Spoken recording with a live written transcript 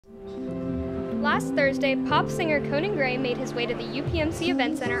Last Thursday, pop singer Conan made his way to the UPMC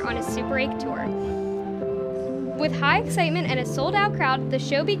Events Center on his Superache tour. With high excitement and a sold-out crowd, the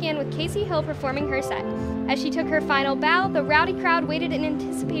show began with Casey Hill performing her set. As she took her final bow, the rowdy crowd waited in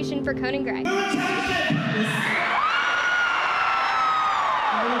anticipation for Conan Gray.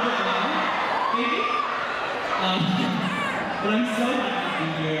 But I'm so happy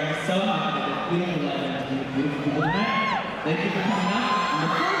to be here. So happy to be beautiful legend and beautiful people tonight. Thank you for coming out.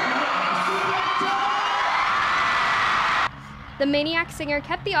 The Maniac singer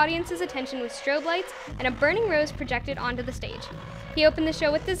kept the audience's attention with strobe lights and a burning rose projected onto the stage. He opened the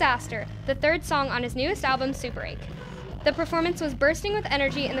show with Disaster, the third song on his newest album, Superache. The performance was bursting with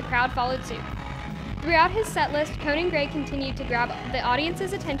energy and the crowd followed suit. Throughout his set list, Conan Gray continued to grab the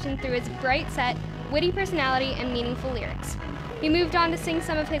audience's attention through his bright set, witty personality, and meaningful lyrics. He moved on to sing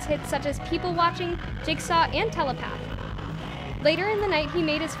some of his hits such as People Watching, Jigsaw, and Telepath. Later in the night, he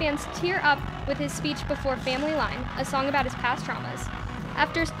made his fans tear up with his speech before Family Line, a song about his past traumas.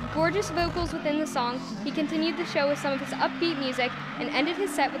 After gorgeous vocals within the song, he continued the show with some of his upbeat music and ended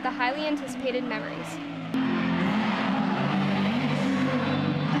his set with the highly anticipated Memories.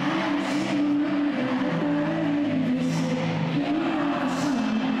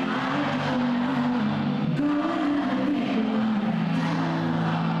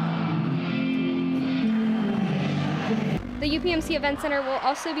 The UPMC Events Center will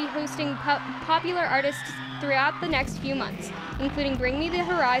also be hosting popular artists throughout the next few months, including Bring Me the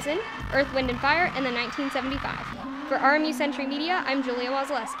Horizon, Earth, Wind & Fire, and the 1975. For RMU Century Media, I'm Julia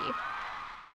Wasielewski.